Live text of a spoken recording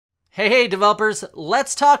Hey developers,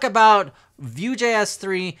 let's talk about Vue.js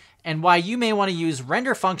 3 and why you may want to use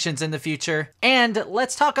render functions in the future. And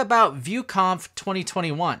let's talk about VueConf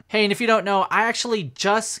 2021. Hey, and if you don't know, I actually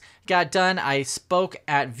just got done. I spoke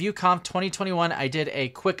at VueConf 2021. I did a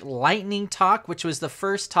quick lightning talk, which was the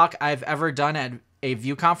first talk I've ever done at a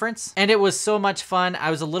Vue conference, and it was so much fun.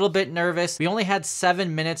 I was a little bit nervous. We only had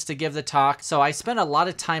 7 minutes to give the talk, so I spent a lot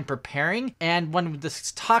of time preparing, and when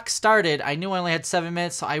this talk started, I knew I only had 7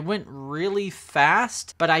 minutes, so I went really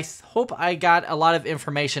fast, but I hope I got a lot of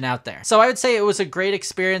information out there. So I would say it was a great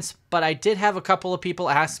experience, but I did have a couple of people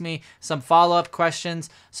ask me some follow-up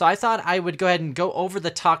questions, so I thought I would go ahead and go over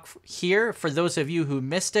the talk here for those of you who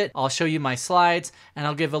missed it. I'll show you my slides, and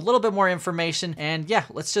I'll give a little bit more information, and yeah,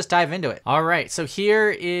 let's just dive into it. All right, so here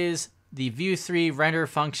is the Vue 3 render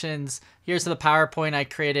functions. Here's the PowerPoint I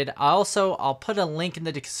created. I'll put a link in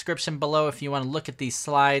the description below if you want to look at these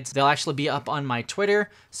slides. They'll actually be up on my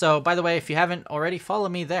Twitter. So by the way, if you haven't already, follow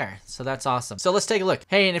me there. So that's awesome. So let's take a look.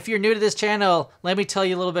 Hey, and if you're new to this channel, let me tell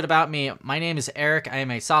you a little bit about me. My name is Eric. I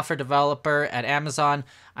am a software developer at Amazon.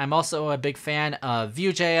 I'm also a big fan of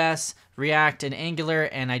Vue.js, React, and Angular,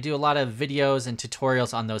 and I do a lot of videos and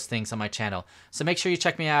tutorials on those things on my channel. So make sure you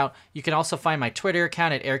check me out. You can also find my Twitter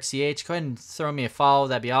account at ErikCH. Go ahead and throw me a follow.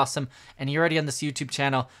 That'd be awesome. And you're already on this YouTube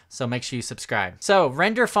channel, so make sure you subscribe. So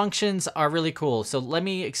render functions are really cool. So let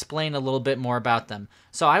me explain a little bit more about them.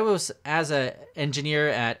 So I was, as an engineer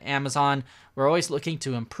at Amazon, we're always looking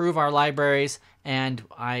to improve our libraries, and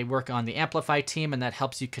I work on the Amplify team, and that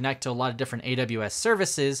helps you connect to a lot of different AWS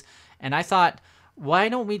services. And I thought, why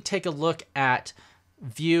don't we take a look at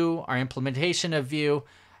Vue, our implementation of Vue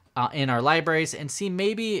in our libraries, and see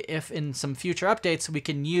maybe if in some future updates we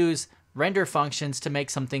can use render functions to make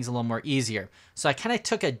some things a little more easier. So I kind of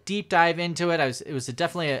took a deep dive into it. It was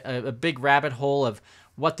definitely a big rabbit hole of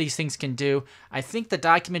what these things can do. I think the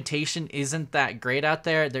documentation isn't that great out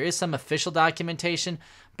there. There is some official documentation,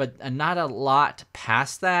 but not a lot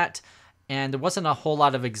past that, and there wasn't a whole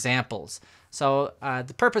lot of examples. So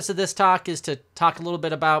the purpose of this talk is to talk a little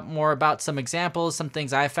bit more about some examples, some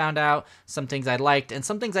things I found out, some things I liked, and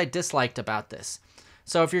some things I disliked about this.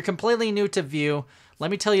 So if you're completely new to Vue, let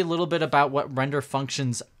me tell you a little bit about what render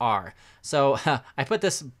functions are. So I put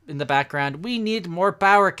this in the background. We need more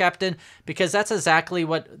power, Captain, because that's exactly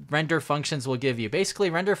what render functions will give you. Basically,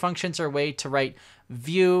 render functions are a way to write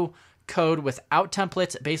Vue code without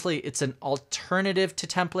templates. Basically, it's an alternative to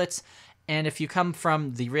templates. And if you come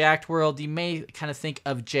from the React world, you may kind of think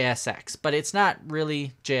of JSX, but it's not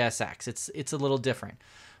really JSX. It's a little different.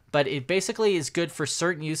 But it basically is good for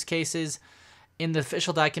certain use cases. In the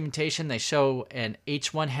official documentation, they show an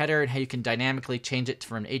H1 header and how you can dynamically change it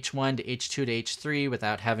from H1 to H2 to H3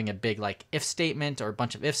 without having a big like if statement or a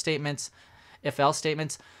bunch of if statements, if else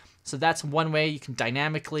statements. So that's one way you can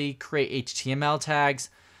dynamically create HTML tags.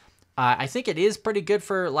 I think it is pretty good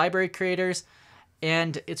for library creators,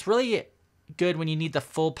 and it's really good when you need the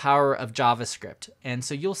full power of JavaScript. And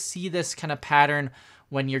so you'll see this kind of pattern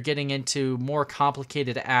when you're getting into more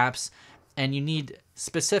complicated apps and you need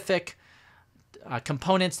specific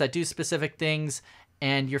components that do specific things,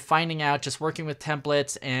 and you're finding out just working with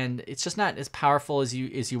templates, and it's just not as powerful as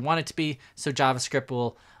you want it to be. So JavaScript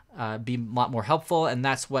will be a lot more helpful, and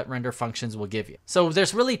that's what render functions will give you. So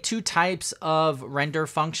there's really two types of render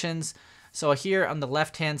functions. So here on the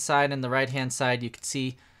left-hand side and the right-hand side, you can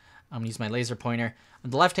see, I'm gonna use my laser pointer. On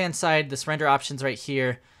the left-hand side, this render options right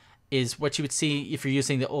here is what you would see if you're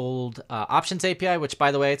using the old options API, which by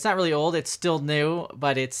the way, it's not really old, it's still new,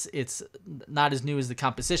 but it's not as new as the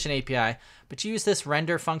composition API. But you use this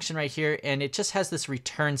render function right here, and it just has this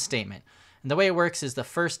return statement. And the way it works is the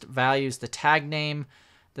first value is the tag name,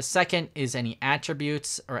 the second is any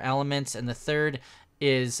attributes or elements, and the third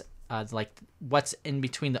is like what's in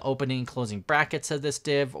between the opening and closing brackets of this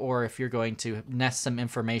div, or if you're going to nest some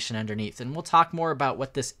information underneath. And we'll talk more about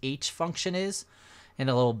what this H function is in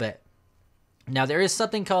a little bit. Now there is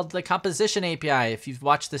something called the composition API. If you've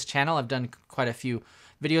watched this channel, I've done quite a few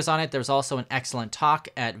videos on it. There's also an excellent talk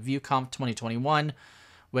at VueConf 2021,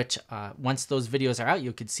 which once those videos are out,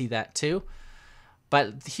 you could see that too.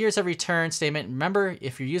 But here's a return statement. Remember,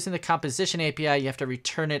 if you're using the composition API, you have to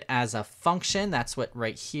return it as a function. That's what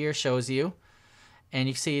right here shows you. And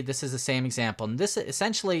you see this is the same example. And this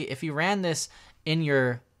essentially, if you ran this in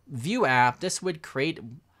your Vue app, this would create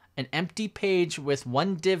an empty page with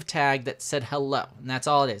one div tag that said hello, and that's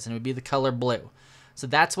all it is, and it would be the color blue. So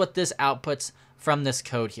that's what this outputs from this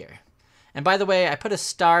code here. And by the way, I put a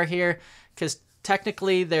star here because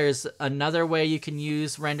technically there's another way you can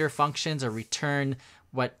use render functions or return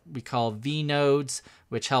what we call V nodes,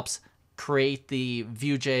 which helps create the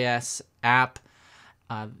Vue.js app.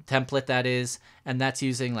 template that is, and that's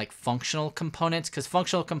using like functional components, because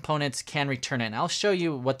functional components can return it. And I'll show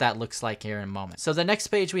you what that looks like here in a moment. So the next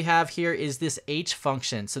page we have here is this H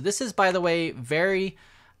function. So this is, by the way,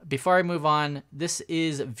 before I move on, this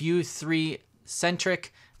is Vue 3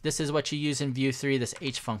 centric. This is what you use in Vue 3, this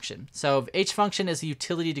H function. So H function is a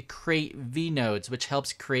utility to create V nodes, which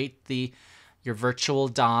helps create your virtual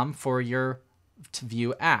DOM for your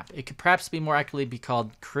Vue app. It could perhaps be more accurately be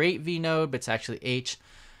called create V node, but it's actually H.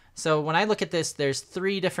 So when I look at this, there's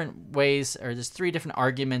 3 different ways, or there's 3 different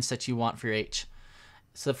arguments that you want for your H.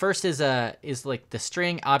 So the first is like the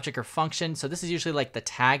string, object, or function. So this is usually like the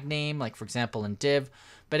tag name, like for example in div,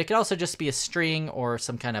 but it could also just be a string or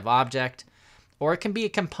some kind of object, or it can be a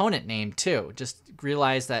component name too. Just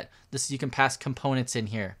realize that you can pass components in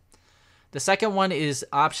here. The second one is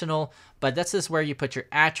optional, but this is where you put your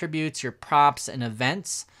attributes, your props, and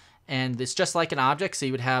events. And it's just like an object, so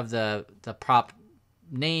you would have the prop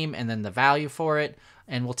name and then the value for it.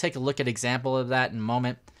 And we'll take a look at an example of that in a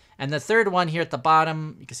moment. And the third one here at the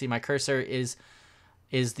bottom, you can see my cursor, is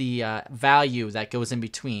the value that goes in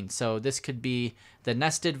between. So this could be the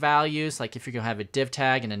nested values, like if you're going to have a div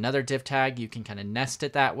tag and another div tag, you can kind of nest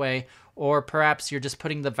it that way. Or perhaps you're just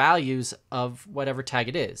putting the values of whatever tag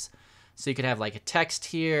it is. So you could have like a text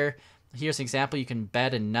here. Here's an example. You can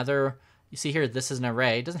embed another. You see here, this is an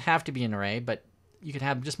array. It doesn't have to be an array, but you could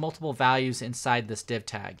have just multiple values inside this div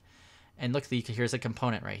tag. And look, here's a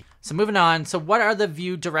component right here. So moving on. So what are the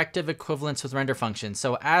Vue directive equivalents with render functions?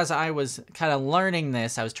 So as I was kind of learning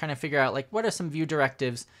this, I was trying to figure out like what are some Vue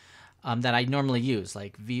directives that I normally use,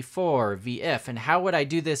 like v-for, v-if, and how would I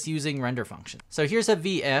do this using render functions? So here's a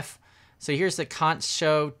v-if. So here's the const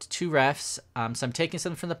show 2refs. So I'm taking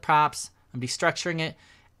something from the props, I'm destructuring it,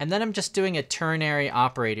 and then I'm just doing a ternary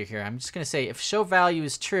operator here. I'm just going to say if show value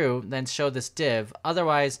is true, then show this div.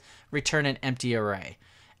 Otherwise, return an empty array.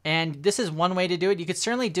 And this is one way to do it. You could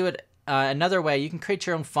certainly do it another way. You can create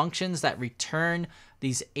your own functions that return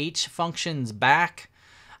these H functions back.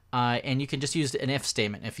 And you can just use an if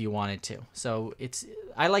statement if you wanted to. So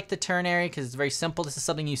I like the ternary because it's very simple. This is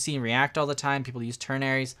something you see in React all the time. People use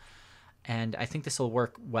ternaries. And I think this will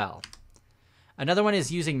work well. Another one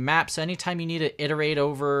is using maps. So anytime you need to iterate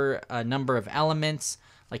over a number of elements,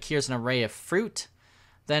 like here's an array of fruit,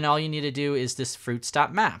 then all you need to do is this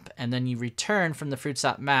fruits.map. And then you return from the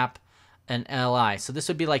fruits.map an li. So this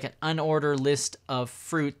would be like an unordered list of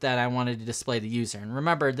fruit that I wanted to display the user. And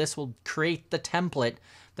remember, this will create the template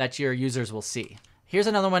that your users will see. Here's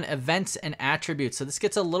another one, events and attributes. So this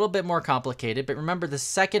gets a little bit more complicated, but remember the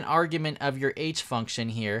second argument of your H function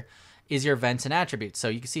here is your events and attributes. So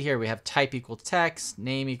you can see here we have type equals text,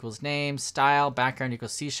 name equals name, style, background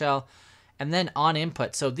equals seashell, and then on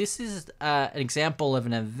input. So this is an example of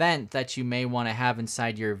an event that you may want to have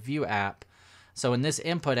inside your Vue app. So in this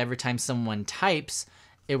input, every time someone types,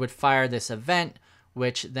 it would fire this event,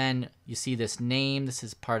 which then you see this name. This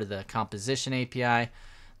is part of the composition API.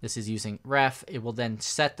 This is using ref. It will then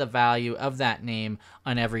set the value of that name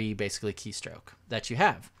on every basically keystroke that you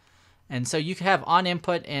have. And so you can have on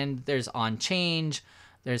input and there's on change.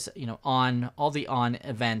 There's, on, all the on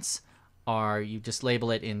events you just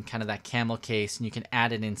label it in kind of that camel case and you can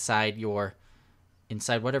add it inside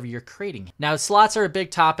whatever you're creating. Now slots are a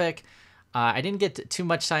big topic. I didn't get too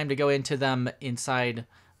much time to go into them inside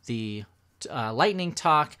the lightning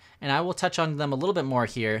talk, and I will touch on them a little bit more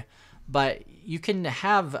here. But you can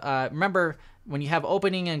have, remember, when you have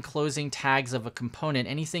opening and closing tags of a component,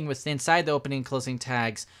 anything within inside the opening and closing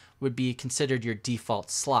tags would be considered your default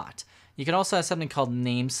slot. You can also have something called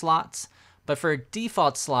name slots, but for a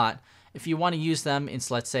default slot, if you want to use them,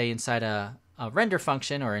 let's say inside a render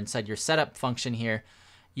function or inside your setup function here,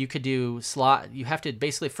 you could do slot. You have to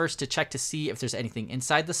basically first to check to see if there's anything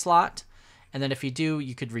inside the slot. And then if you do,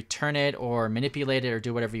 you could return it or manipulate it or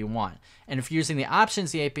do whatever you want. And if you're using the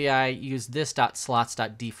options, the API, use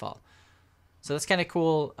this.slots.default. So that's kind of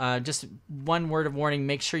cool. Just one word of warning,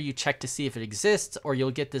 make sure you check to see if it exists or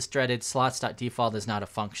you'll get this dreaded slots.default is not a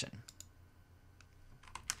function.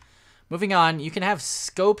 Moving on, you can have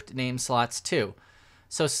scoped name slots too.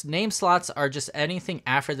 So name slots are just anything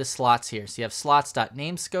after the slots here. So you have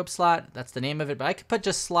slots.namescope slot, that's the name of it, but I could put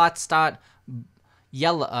just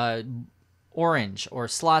slots.yellow, orange, or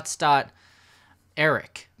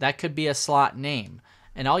slots.Erik. That could be a slot name.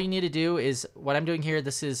 And all you need to do is, what I'm doing here,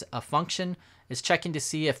 this is a function, is checking to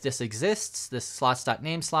see if this exists, this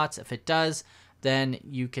slots.nameslots. If it does, then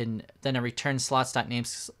it returns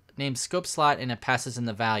slots.namescope slot and it passes in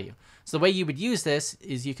the value. So the way you would use this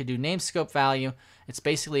is you could do namescope value. It's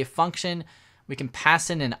basically a function. We can pass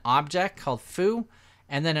in an object called foo,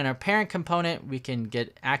 And then in our parent component, we can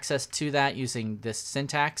get access to that using this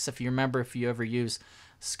syntax. If you remember, if you ever use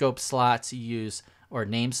scope slots, or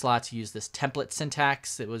name slots, you use this template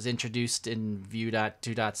syntax that was introduced in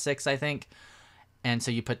Vue.2.6, I think. And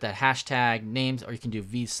so you put that hashtag names, or you can do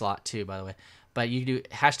vslot too, by the way. But you do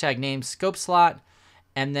hashtag name scope slot,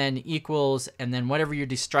 and then equals, and then whatever you're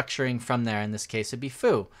destructuring from there. In this case, it'd be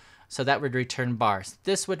foo. So that would return bar.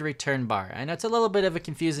 This would return bar. I know it's a little bit of a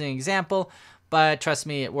confusing example, but trust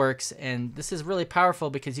me, it works. And this is really powerful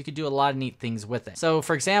because you could do a lot of neat things with it. So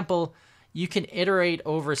for example, you can iterate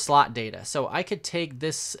over slot data. So I could take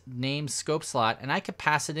this name scope slot and I could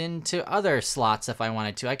pass it into other slots if I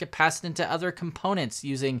wanted to. I could pass it into other components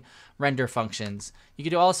using render functions. You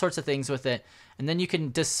could do all sorts of things with it. And then you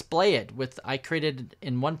can display it with, I created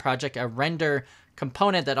in one project a render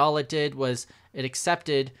component that all it did was it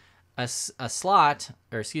accepted a slot,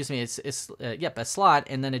 or excuse me, a slot,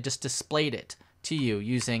 and then it just displayed it to you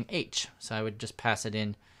using H. So I would just pass it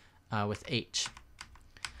in with H.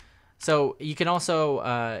 So you can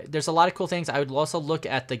also, there's a lot of cool things. I would also look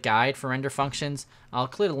at the guide for render functions. I'll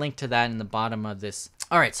include a link to that in the bottom of this.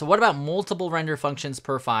 All right, so what about multiple render functions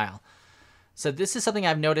per file? So this is something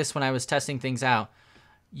I've noticed when I was testing things out.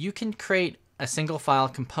 You can create a single file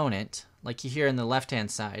component, like you hear in the left-hand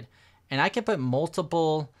side, and I can put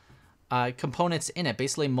multiple components in it,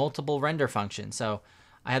 basically multiple render functions. So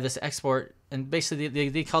I have this export, and basically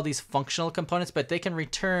they call these functional components, but they can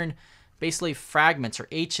return basically fragments or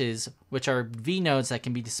H's, which are V nodes that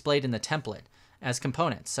can be displayed in the template as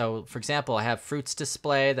components. So for example, I have fruits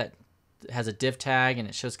display that has a div tag and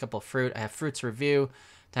it shows a couple of fruit. I have fruits review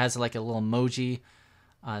that has like a little emoji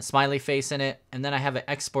smiley face in it. And then I have an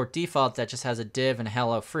export default that just has a div and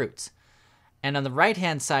hello fruits. And on the right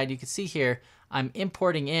hand side, you can see here, I'm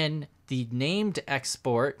importing in the named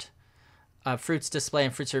export fruits display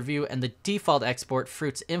and fruits review, and the default export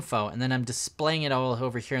fruits info, and then I'm displaying it all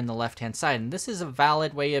over here on the left hand side. And this is a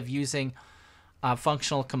valid way of using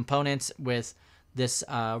functional components with this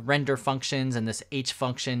render functions and this H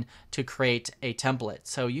function to create a template.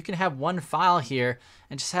 So you can have one file here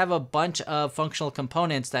and just have a bunch of functional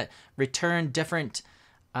components that return different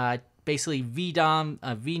basically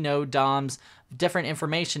vnode DOMs, different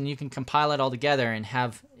information. You can compile it all together and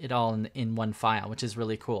have it all in one file, which is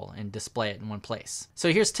really cool, and display it in one place.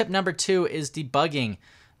 So here's tip number 2 is debugging.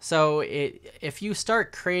 So if you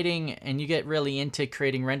start creating and you get really into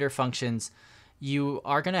creating render functions, you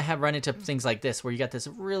are going to run into things like this, where you got this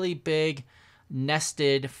really big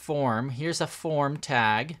nested form. Here's a form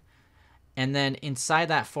tag. And then inside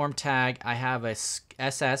that form tag, I have a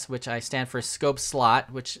SS, which I stand for scope slot,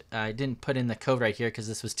 which I didn't put in the code right here because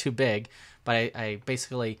this was too big. But I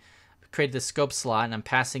basically created the scope slot, and I'm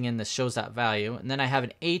passing in the shows.value. And then I have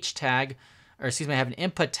an H tag, or excuse me, I have an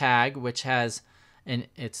input tag, which has, and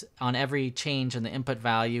it's on every change in the input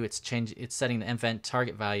value, it's setting the event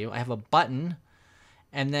target value. I have a button,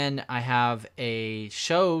 and then I have a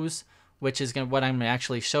shows, which is what I'm going to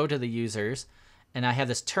actually show to the users. And I have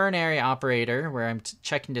this ternary operator where I'm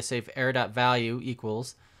checking to see if error.value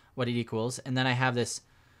equals what it equals. And then I have this,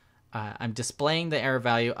 I'm displaying the error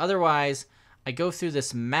value. Otherwise, I go through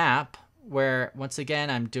this map where, once again,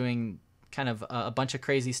 I'm doing kind of a bunch of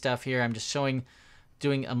crazy stuff here. I'm just I'm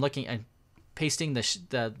looking at pasting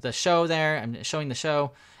the show there. I'm showing the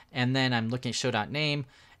show. And then I'm looking at show.name.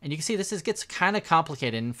 And you can see this gets kind of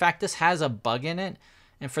complicated. In fact, this has a bug in it.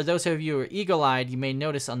 And for those of you who are eagle-eyed, you may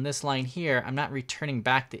notice on this line here, I'm not returning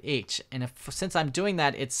back the H. And since I'm doing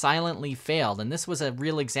that, it silently failed. And this was a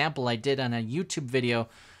real example I did on a YouTube video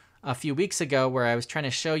a few weeks ago, where I was trying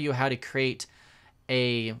to show you how to create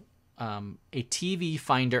a TV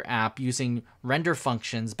Finder app using render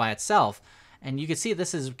functions by itself. And you can see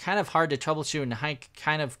this is kind of hard to troubleshoot and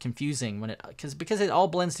kind of confusing because it all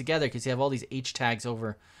blends together, because you have all these H tags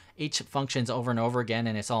H functions over and over again,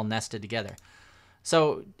 and it's all nested together.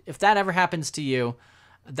 So if that ever happens to you,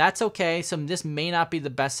 that's okay. So this may not be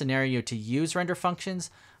the best scenario to use render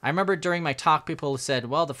functions. I remember during my talk, people said,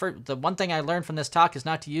 well, the one thing I learned from this talk is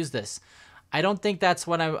not to use this. I don't think that's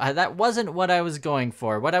that wasn't what I was going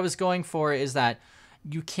for. What I was going for is that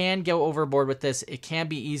you can go overboard with this. It can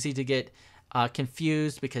be easy to get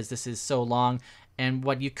confused because this is so long. And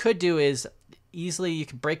what you could do is easily you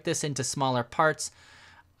can break this into smaller parts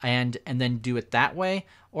and then do it that way.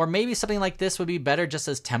 Or maybe something like this would be better just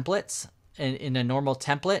as templates in a normal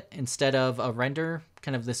template instead of a render,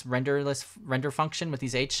 kind of this renderless render function with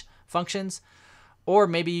these H functions. Or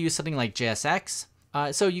maybe use something like JSX.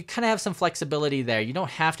 So you kind of have some flexibility there. You don't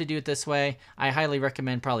have to do it this way. I highly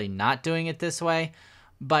recommend probably not doing it this way.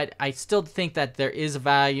 but I still think that there is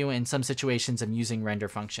value in some situations of using render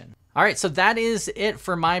function. All right, so that is it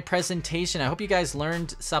for my presentation. I hope you guys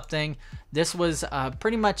learned something. This was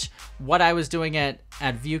pretty much what I was doing at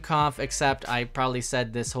VueConf, except I probably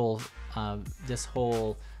said this whole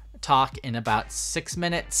talk in about 6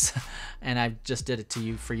 minutes, and I just did it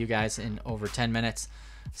for you guys in over 10 minutes.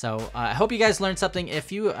 So I hope you guys learned something.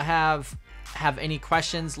 If you have any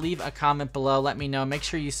questions, leave a comment below. Let me know. Make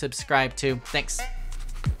sure you subscribe too. Thanks.